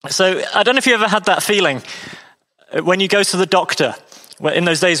So I don't know if you ever had that feeling when you go to the doctor. In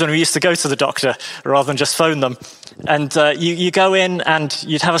those days when we used to go to the doctor rather than just phone them, and you go in and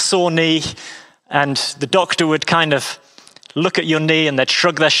you'd have a sore knee, and the doctor would kind of look at your knee and they'd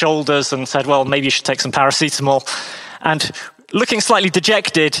shrug their shoulders and said, well, maybe you should take some paracetamol. And looking slightly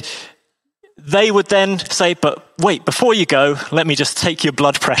dejected, they would then say, but wait, before you go, let me just take your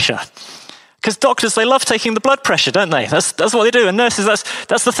blood pressure. Because doctors, they love taking the blood pressure, don't they? That's what they do. And nurses,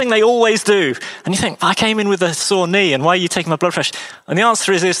 that's the thing they always do. And you think, I came in with a sore knee, and why are you taking my blood pressure? And the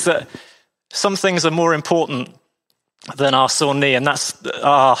answer is that some things are more important than our sore knee, and that's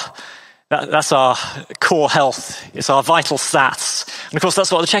our core health. It's our vital stats. And of course,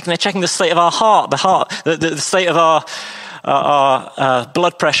 that's what they're checking. They're checking the state of our heart, the state of our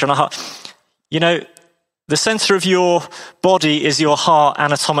blood pressure in our heart. You know, the center of your body is your heart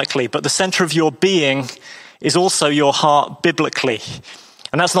anatomically, but the center of your being is also your heart biblically.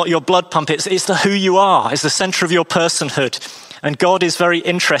 And that's not your blood pump, it's who you are, it's the center of your personhood. And God is very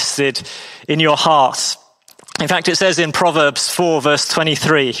interested in your heart. In fact, it says in Proverbs 4, verse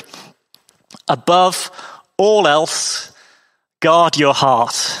 23, above all else, guard your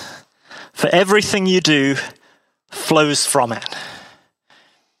heart, for everything you do flows from it.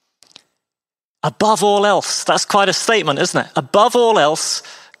 Above all else. That's quite a statement, isn't it? Above all else,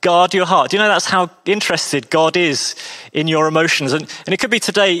 guard your heart. Do you know that's how interested God is in your emotions? And it could be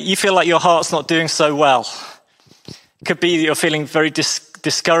today you feel like your heart's not doing so well. It could be that you're feeling very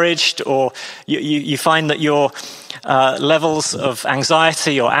discouraged, or you find that your levels of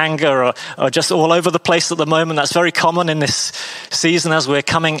anxiety or anger are just all over the place at the moment. That's very common in this season as we're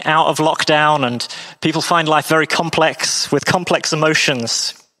coming out of lockdown, and people find life very complex with complex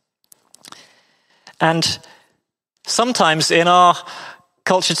emotions. And sometimes in our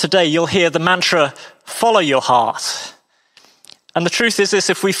culture today, you'll hear the mantra, follow your heart. And the truth is this,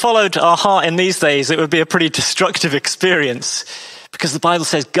 if we followed our heart in these days, it would be a pretty destructive experience, because the Bible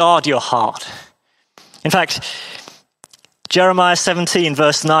says, guard your heart. In fact, Jeremiah 17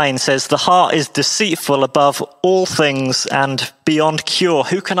 verse 9 says, the heart is deceitful above all things and beyond cure.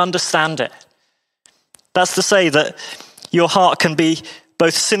 Who can understand it? That's to say that your heart can be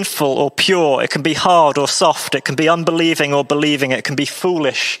both sinful or pure. It can be hard or soft. It can be unbelieving or believing. It can be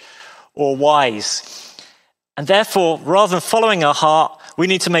foolish or wise. And therefore, rather than following our heart, we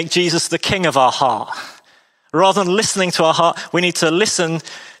need to make Jesus the king of our heart. Rather than listening to our heart, we need to listen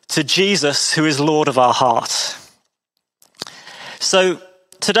to Jesus, who is Lord of our heart. So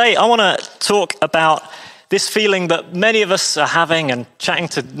today I want to talk about this feeling that many of us are having, and chatting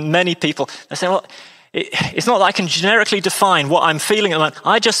to many people. They say, well, it's not that I can generically define what I'm feeling at the moment.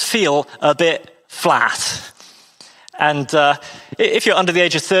 I just feel a bit flat. And if you're under the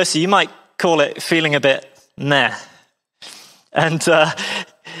age of 30, you might call it feeling a bit meh. And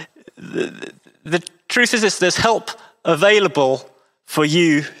the truth is this, there's help available for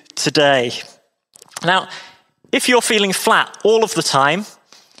you today. Now, if you're feeling flat all of the time,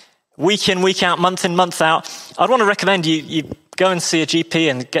 week in, week out, month in, month out, I'd want to recommend you go and see a GP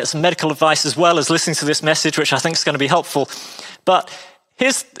and get some medical advice as well as listening to this message, which I think is going to be helpful. But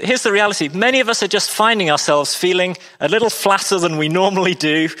here's the reality. Many of us are just finding ourselves feeling a little flatter than we normally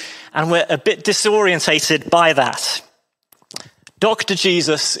do, and we're a bit disorientated by that. Dr.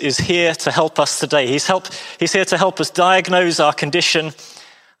 Jesus is here to help us today. He's here to help us diagnose our condition,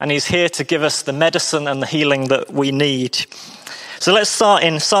 and he's here to give us the medicine and the healing that we need. So let's start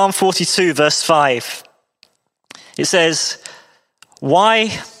in Psalm 42, verse 5. It says,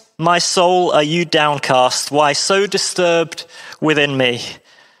 why, my soul, are you downcast? Why so disturbed within me?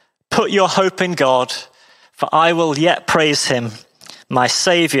 Put your hope in God, for I will yet praise him, my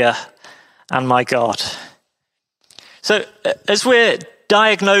Savior and my God. So as we're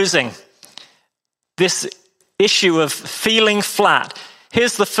diagnosing this issue of feeling flat,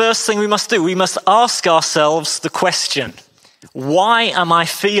 here's the first thing we must do. We must ask ourselves the question, why am I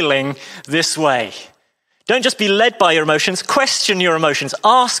feeling this way? Don't just be led by your emotions, question your emotions.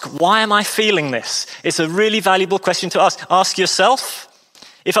 Ask, why am I feeling this? It's a really valuable question to ask. Ask yourself.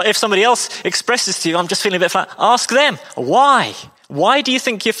 If somebody else expresses to you, I'm just feeling a bit flat, ask them, why? Why do you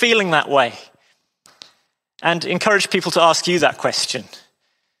think you're feeling that way? And encourage people to ask you that question.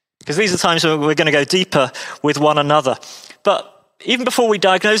 Because these are times when we're going to go deeper with one another. But even before we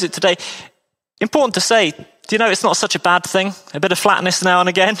diagnose it today, important to say, do you know it's not such a bad thing? A bit of flatness now and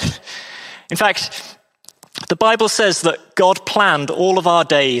again. In fact, the Bible says that God planned all of our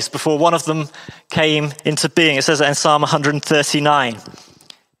days before one of them came into being. It says that in Psalm 139.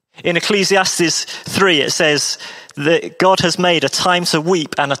 In Ecclesiastes 3, it says that God has made a time to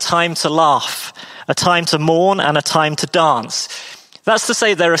weep and a time to laugh, a time to mourn and a time to dance. That's to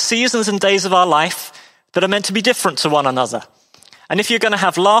say there are seasons and days of our life that are meant to be different to one another. And if you're going to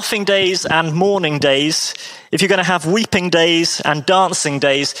have laughing days and mourning days, if you're going to have weeping days and dancing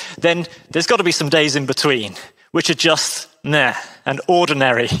days, then there's got to be some days in between, which are just meh and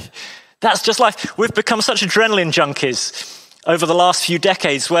ordinary. That's just life. We've become such adrenaline junkies over the last few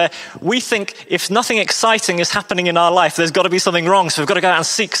decades where we think if nothing exciting is happening in our life, there's got to be something wrong. So we've got to go out and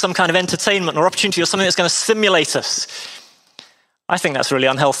seek some kind of entertainment or opportunity or something that's going to stimulate us. I think that's really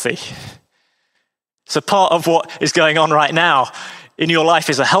unhealthy. So part of what is going on right now in your life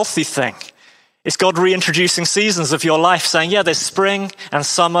is a healthy thing. It's God reintroducing seasons of your life, saying, yeah, there's spring and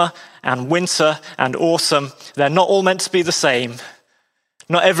summer and winter and autumn. They're not all meant to be the same.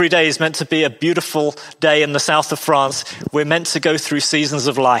 Not every day is meant to be a beautiful day in the south of France. We're meant to go through seasons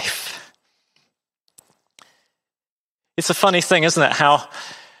of life. It's a funny thing, isn't it, how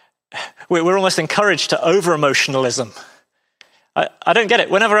we're almost encouraged to over-emotionalism. I don't get it.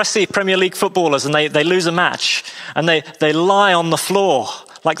 Whenever I see Premier League footballers and they lose a match and they lie on the floor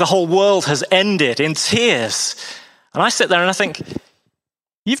like the whole world has ended in tears. And I sit there and I think,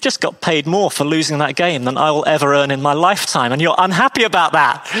 you've just got paid more for losing that game than I will ever earn in my lifetime, and you're unhappy about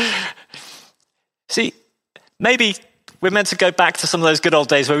that. See, maybe we're meant to go back to some of those good old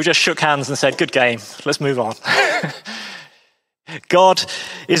days where we just shook hands and said, good game, let's move on. God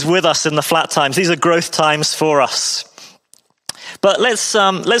is with us in the flat times. These are growth times for us. But let's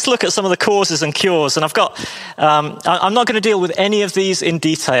look at some of the causes and cures. And I'm not going to deal with any of these in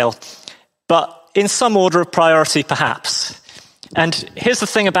detail, but in some order of priority, perhaps. And here's the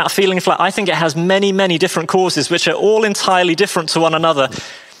thing about feeling flat. I think it has many, many different causes, which are all entirely different to one another.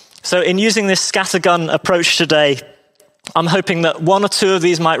 So in using this scattergun approach today, I'm hoping that one or two of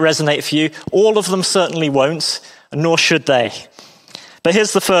these might resonate for you. All of them certainly won't, nor should they. But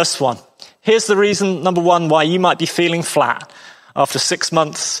here's the first one. Here's the reason, number one, why you might be feeling flat after 6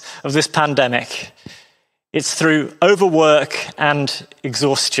 months of this pandemic. It's through overwork and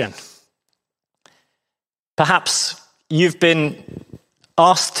exhaustion. Perhaps you've been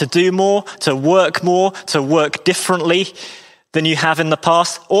asked to do more, to work differently than you have in the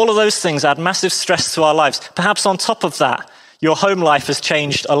past. All of those things add massive stress to our lives. Perhaps on top of that, your home life has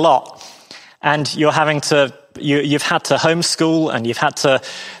changed a lot, and you've had to homeschool, and you've had to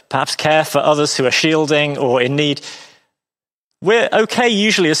perhaps care for others who are shielding or in need. We're okay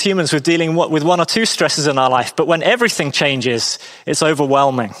usually as humans with dealing with one or two stresses in our life, but when everything changes, it's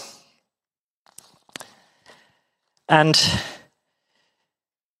overwhelming. And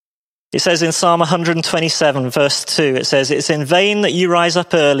it says in Psalm 127, verse 2, it says, it's in vain that you rise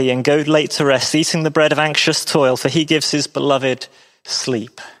up early and go late to rest, eating the bread of anxious toil, for he gives his beloved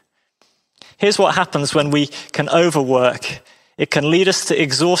sleep. Here's what happens when we can overwork. It can lead us to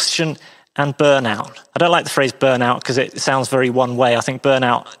exhaustion and burnout. I don't like the phrase burnout because it sounds very one way. I think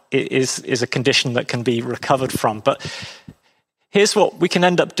burnout is a condition that can be recovered from. But here's what we can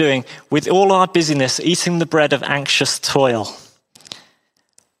end up doing with all our busyness, eating the bread of anxious toil,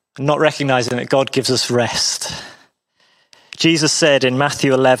 and not recognizing that God gives us rest. Jesus said in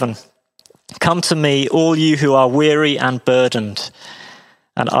Matthew 11, come to me, all you who are weary and burdened,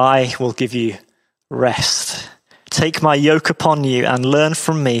 and I will give you rest. Take my yoke upon you and learn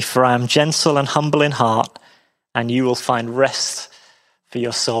from me, for I am gentle and humble in heart, and you will find rest for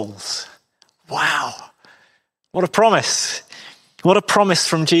your souls. Wow. What a promise. What a promise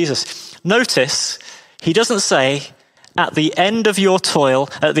from Jesus. Notice, he doesn't say, at the end of your toil,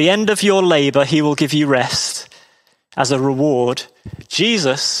 at the end of your labor, he will give you rest as a reward.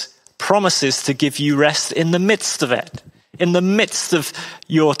 Jesus promises to give you rest in the midst of it, in the midst of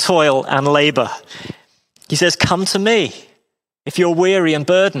your toil and labor. He says, come to me if you're weary and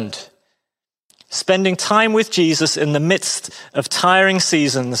burdened. Spending time with Jesus in the midst of tiring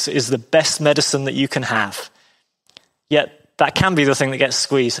seasons is the best medicine that you can have. Yet that can be the thing that gets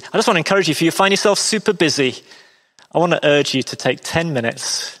squeezed. I just want to encourage you, if you find yourself super busy, I want to urge you to take 10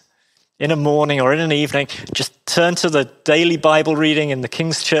 minutes in a morning or in an evening, just turn to the daily Bible reading in the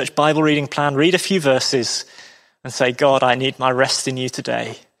King's Church Bible reading plan, read a few verses and say, God, I need my rest in you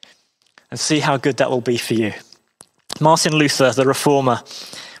today. And see how good that will be for you. Martin Luther, the reformer,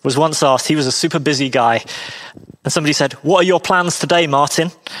 was once asked, he was a super busy guy, and somebody said, what are your plans today,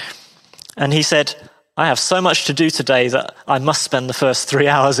 Martin? And he said, I have so much to do today that I must spend the first 3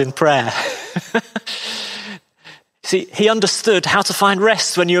 hours in prayer. See, he understood how to find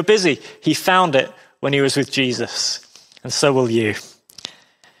rest when you were busy. He found it when he was with Jesus, and so will you.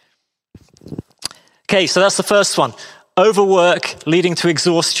 Okay, so that's the first one. Overwork leading to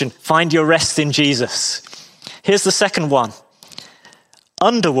exhaustion. Find your rest in Jesus. Here's the second one.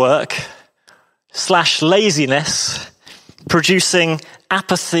 Underwork / laziness producing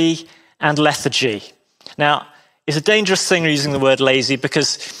apathy and lethargy. Now, it's a dangerous thing using the word lazy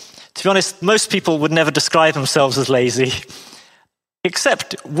because, to be honest, most people would never describe themselves as lazy,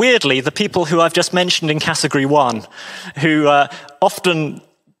 except, weirdly, the people who I've just mentioned in category 1, who often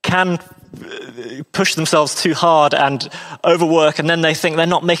can push themselves too hard and overwork, and then they think they're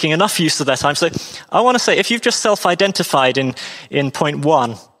not making enough use of their time. So I want to say, if you've just self-identified in point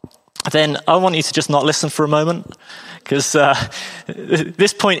 1, then I want you to just not listen for a moment, because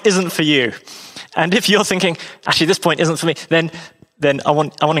this point isn't for you. And if you're thinking, actually, this point isn't for me, then I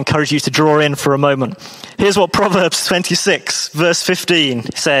want to encourage you to draw in for a moment. Here's what Proverbs 26, verse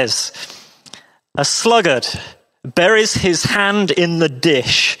 15 says. A sluggard buries his hand in the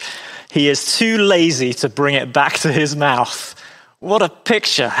dish. He is too lazy to bring it back to his mouth. What a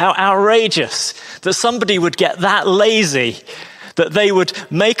picture. How outrageous that somebody would get that lazy, that they would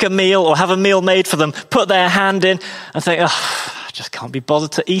make a meal or have a meal made for them, put their hand in and think, oh, I just can't be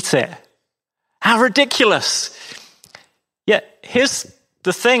bothered to eat it. How ridiculous. Yet here's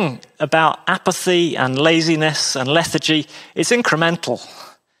the thing about apathy and laziness and lethargy. It's incremental.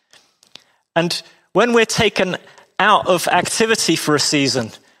 And when we're taken out of activity for a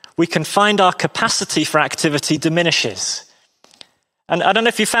season, we can find our capacity for activity diminishes. And I don't know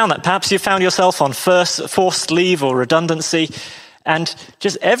if you found that. Perhaps you found yourself on forced leave or redundancy, and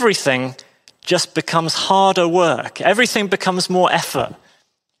just everything just becomes harder work. Everything becomes more effort.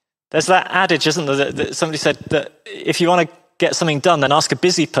 There's that adage, isn't there, that somebody said that if you want to get something done, then ask a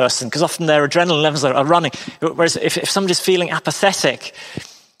busy person, because often their adrenaline levels are running. Whereas if somebody's feeling apathetic,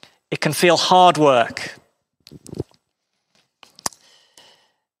 it can feel hard work.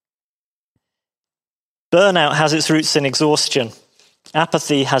 Burnout has its roots in exhaustion.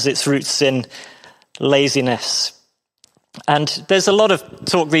 Apathy has its roots in laziness. And there's a lot of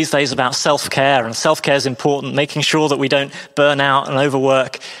talk these days about self-care, and self-care is important, making sure that we don't burn out and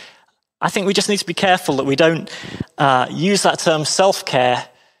overwork. I think we just need to be careful that we don't use that term self-care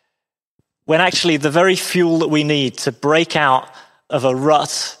when actually the very fuel that we need to break out of a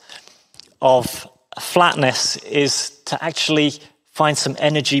rut of flatness is to actually find some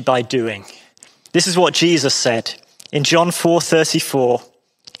energy by doing. This is what Jesus said in John 4:34.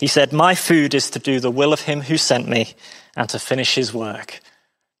 He said, "My food is to do the will of him who sent me and to finish his work."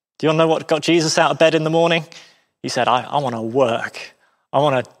 Do you want to know what got Jesus out of bed in the morning? He said, I want to work. I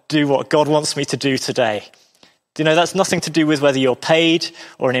want to do what God wants me to do today. Do you know, that's nothing to do with whether you're paid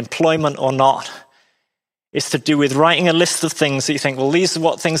or in employment or not. It's to do with writing a list of things that you think, well, these are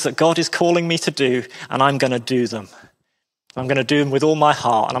what things that God is calling me to do, and I'm going to do them. I'm going to do them with all my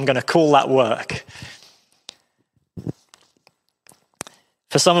heart, and I'm going to call that work.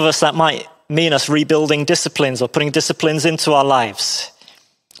 For some of us, that might mean us rebuilding disciplines or putting disciplines into our lives.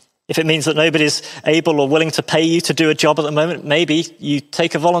 If it means that nobody's able or willing to pay you to do a job at the moment, maybe you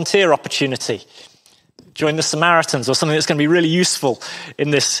take a volunteer opportunity. Join the Samaritans or something that's going to be really useful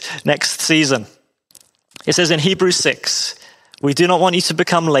in this next season. It says in Hebrews 6, "We do not want you to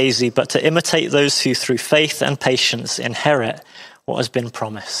become lazy, but to imitate those who through faith and patience inherit what has been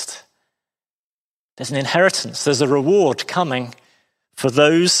promised." There's an inheritance. There's a reward coming for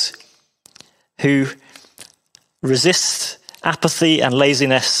those who resist apathy and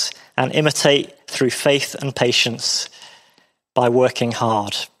laziness and imitate through faith and patience by working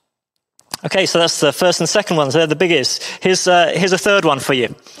hard. Okay, so that's the first and second ones. They're the biggies. Here's a third one for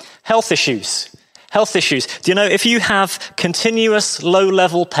you. Health issues. Health issues. Do you know, if you have continuous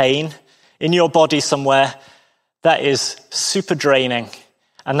low-level pain in your body somewhere, that is super draining,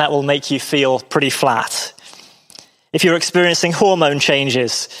 and that will make you feel pretty flat. If you're experiencing hormone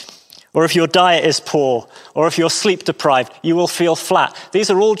changes, or if your diet is poor, or if you're sleep deprived, you will feel flat. These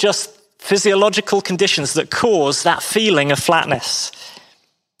are all just physiological conditions that cause that feeling of flatness.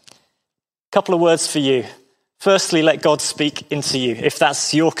 A couple of words for you. Firstly, let God speak into you, if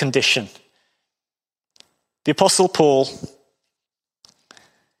that's your condition. The Apostle Paul,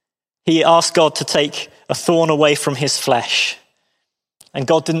 he asked God to take a thorn away from his flesh. And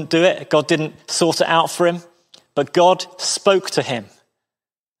God didn't do it. God didn't sort it out for him. But God spoke to him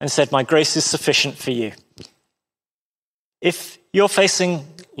and said, "My grace is sufficient for you." If you're facing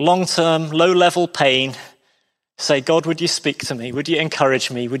long-term, low-level pain, say, "God, would you speak to me? Would you encourage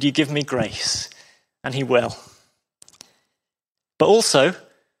me? Would you give me grace?" And he will. But also,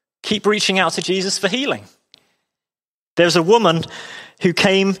 keep reaching out to Jesus for healing. There's a woman who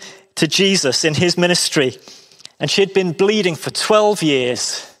came to Jesus in his ministry, and she had been bleeding for 12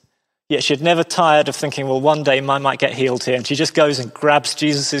 years. Yet she'd never tired of thinking, well, one day I might get healed here. And she just goes and grabs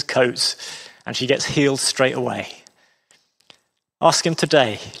Jesus' coat and she gets healed straight away. Ask him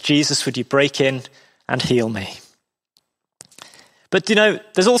today, "Jesus, would you break in and heal me?" But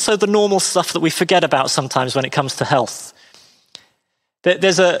there's also the normal stuff that we forget about sometimes when it comes to health.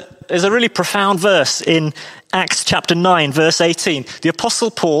 There's a really profound verse in Acts chapter 9, verse 18. The Apostle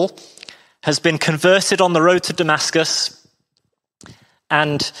Paul has been converted on the road to Damascus,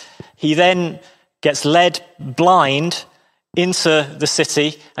 and he then gets led blind into the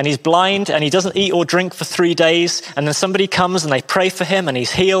city, and he's blind, and he doesn't eat or drink for 3 days, and then somebody comes and they pray for him, and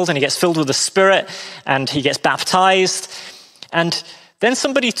he's healed, and he gets filled with the Spirit, and he gets baptized. And then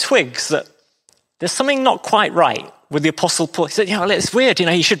somebody twigs that there's something not quite right with the Apostle Paul. He said, it's weird,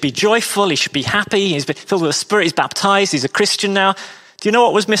 he should be joyful, he should be happy, he's been filled with the Spirit, he's baptized, he's a Christian now. Do you know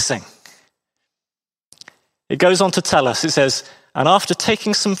what was missing? It goes on to tell us, it says, and after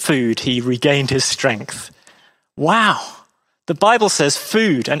taking some food, he regained his strength. Wow. The Bible says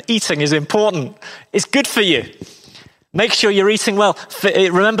food and eating is important. It's good for you. Make sure you're eating well.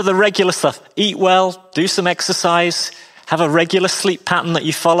 Remember the regular stuff. Eat well, do some exercise, have a regular sleep pattern that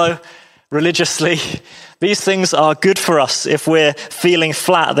you follow religiously. These things are good for us if we're feeling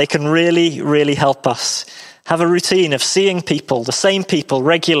flat. They can really, really help us. Have a routine of seeing people, the same people,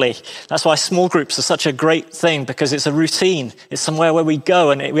 regularly. That's why small groups are such a great thing, because it's a routine. It's somewhere where we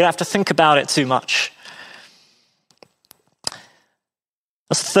go and we don't have to think about it too much.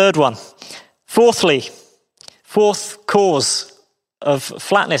 That's the third one. Fourth cause of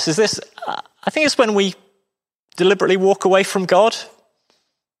flatness is this. I think it's when we deliberately walk away from God.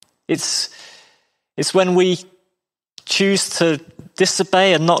 It's when we choose to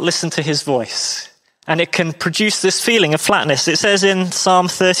disobey and not listen to his voice. And it can produce this feeling of flatness. It says in Psalm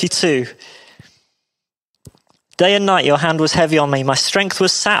 32, day and night your hand was heavy on me. My strength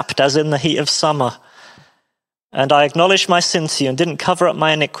was sapped as in the heat of summer. And I acknowledged my sin to you and didn't cover up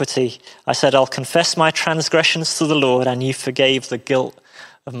my iniquity. I said, I'll confess my transgressions to the Lord, and you forgave the guilt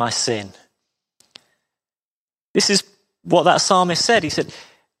of my sin. This is what that psalmist said. He said,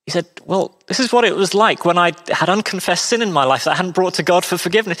 well, this is what it was like when I had unconfessed sin in my life that I hadn't brought to God for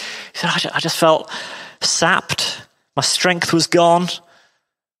forgiveness. He said, I just felt sapped. My strength was gone.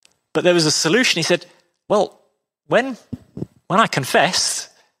 But there was a solution. He said, well, when I confessed,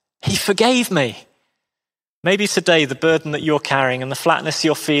 he forgave me. Maybe today the burden that you're carrying and the flatness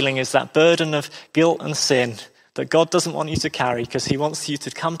you're feeling is that burden of guilt and sin that God doesn't want you to carry, because he wants you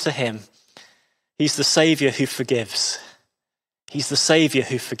to come to him. He's the Savior who forgives. He's the Savior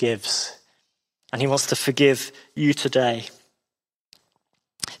who forgives. And he wants to forgive you today.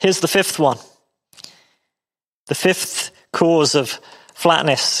 Here's the fifth one. The fifth cause of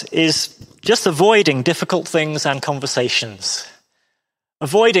flatness is just avoiding difficult things and conversations.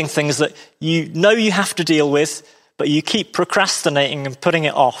 Avoiding things that you know you have to deal with, but you keep procrastinating and putting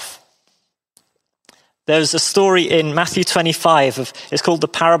it off. There's a story in Matthew 25, it's called the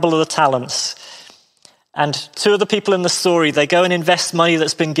Parable of the Talents. And two of the people in the story, they go and invest money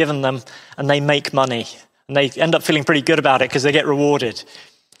that's been given them, and they make money. And they end up feeling pretty good about it because they get rewarded.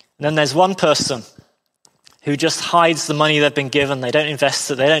 And then there's one person who just hides the money they've been given. They don't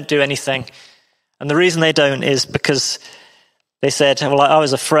invest it, they don't do anything. And the reason they don't is because they said, well, I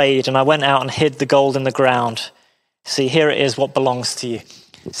was afraid and I went out and hid the gold in the ground. See, here it is, what belongs to you.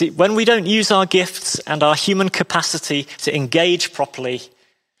 See, when we don't use our gifts and our human capacity to engage properly,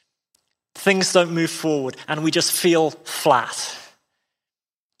 things don't move forward and we just feel flat.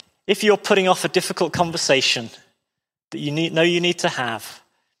 If you're putting off a difficult conversation that you need to have,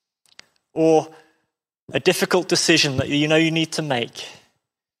 or a difficult decision that you know you need to make,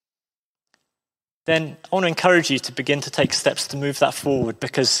 then I want to encourage you to begin to take steps to move that forward,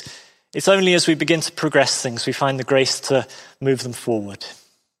 because it's only as we begin to progress things we find the grace to move them forward.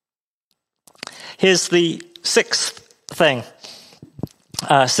 Here's the sixth thing.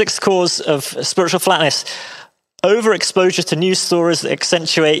 Sixth cause of spiritual flatness. Overexposure to news stories that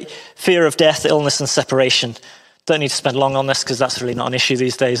accentuate fear of death, illness, and separation. Don't need to spend long on this because that's really not an issue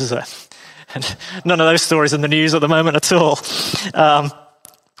these days, is it? And none of those stories in the news at the moment at all.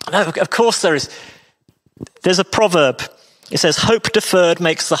 No, of course there is. There's a proverb. It says, hope deferred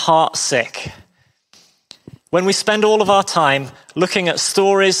makes the heart sick. When we spend all of our time looking at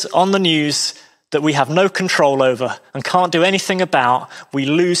stories on the news that we have no control over and can't do anything about, we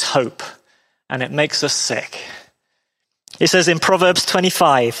lose hope and it makes us sick. It says in Proverbs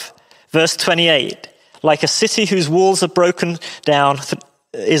 25, verse 28, like a city whose walls are broken down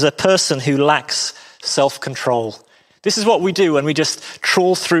is a person who lacks self-control. This is what we do when we just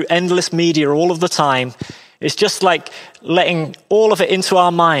trawl through endless media all of the time. It's just like letting all of it into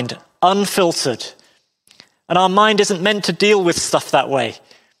our mind, unfiltered. And our mind isn't meant to deal with stuff that way.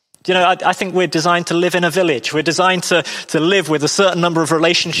 You know, I think we're designed to live in a village. We're designed to live with a certain number of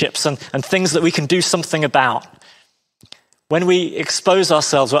relationships and things that we can do something about. When we expose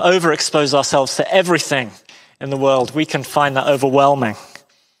ourselves or overexpose ourselves to everything in the world, we can find that overwhelming,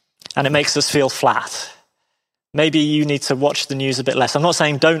 and it makes us feel flat. Maybe you need to watch the news a bit less. I'm not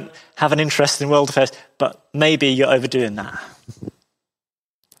saying don't have an interest in world affairs, but maybe you're overdoing that.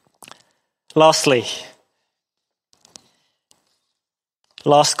 Lastly,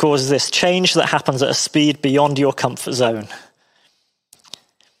 last cause is this: change that happens at a speed beyond your comfort zone.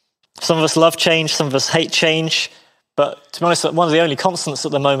 Some of us love change, some of us hate change, but to be honest, one of the only constants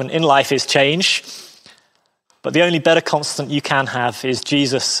at the moment in life is change. But the only better constant you can have is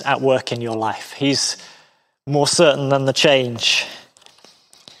Jesus at work in your life. He's more certain than the change.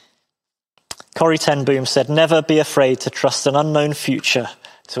 Corrie ten Boom said, "Never be afraid to trust an unknown future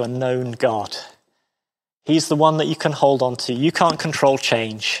to a known God." He's the one that you can hold on to. You can't control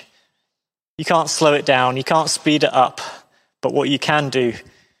change. You can't slow it down. You can't speed it up. But what you can do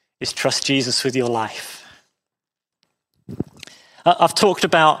is trust Jesus with your life. I've talked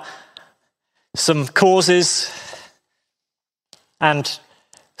about some causes and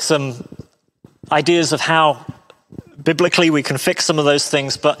some ideas of how biblically we can fix some of those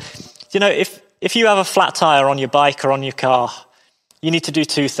things. But, if you have a flat tire on your bike or on your car, you need to do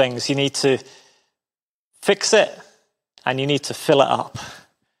two things. You need to fix it and you need to fill it up.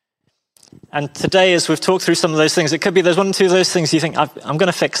 And today, as we've talked through some of those things, it could be there's one or two of those things you think, I'm going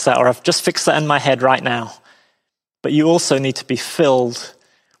to fix that, or I've just fixed that in my head right now. But you also need to be filled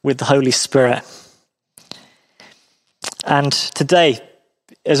with the Holy Spirit. And today,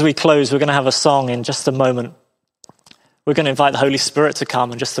 as we close, we're going to have a song in just a moment. We're going to invite the Holy Spirit to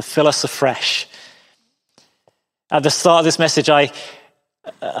come and just to fill us afresh. At the start of this message,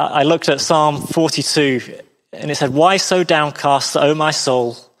 I looked at Psalm 42, and it said, "Why so downcast, O my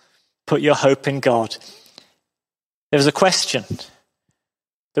soul? Put your hope in God." There was a question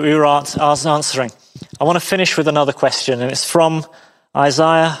that we were answering. I want to finish with another question, and it's from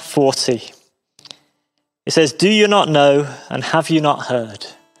Isaiah 40. It says, "Do you not know, and have you not heard?"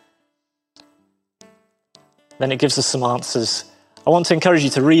 Then it gives us some answers. I want to encourage you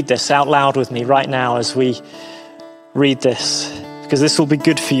to read this out loud with me right now as we read this, because this will be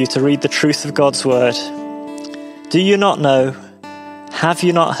good for you to read the truth of God's word. "Do you not know? Have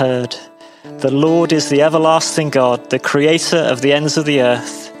you not heard? The Lord is the everlasting God, the creator of the ends of the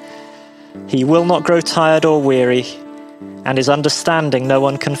earth. He will not grow tired or weary, and his understanding no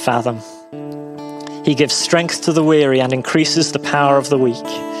one can fathom. He gives strength to the weary and increases the power of the weak.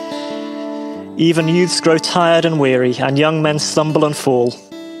 Even youths grow tired and weary, and young men stumble and fall.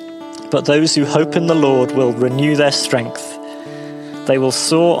 But those who hope in the Lord will renew their strength. They will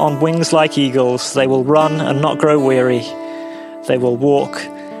soar on wings like eagles. They will run and not grow weary. They will walk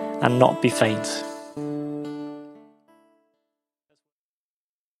and not be faint."